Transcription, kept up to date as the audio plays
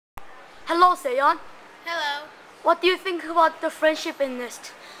Hello, Sae Yeon. Hello. What do you think about the friendship in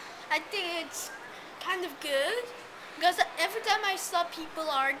NIST? I think it's kind of good because every time I saw people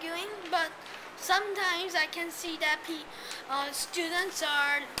arguing, but sometimes I can see that students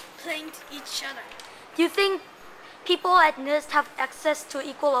are playing each other. Do you think people at NIST have access to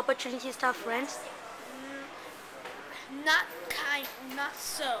equal opportunities to have friends? Not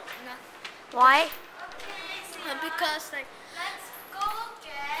so. Not Why? because like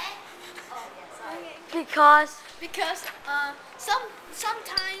Because because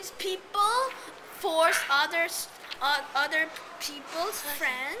sometimes people force other people's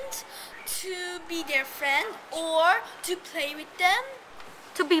friends to be their friend or to play with them.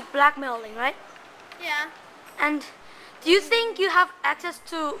 to be blackmailing, right? Yeah. And do you think you have access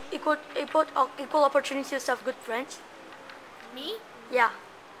to equal opportunities to have good friends? Me? Yeah.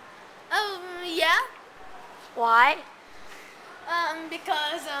 Yeah. Why?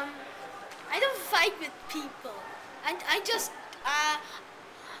 Because I don't fight with people. I just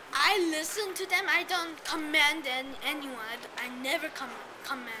I listen to them. I don't command anyone. I never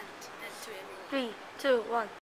command to everyone. 3, 2, 1.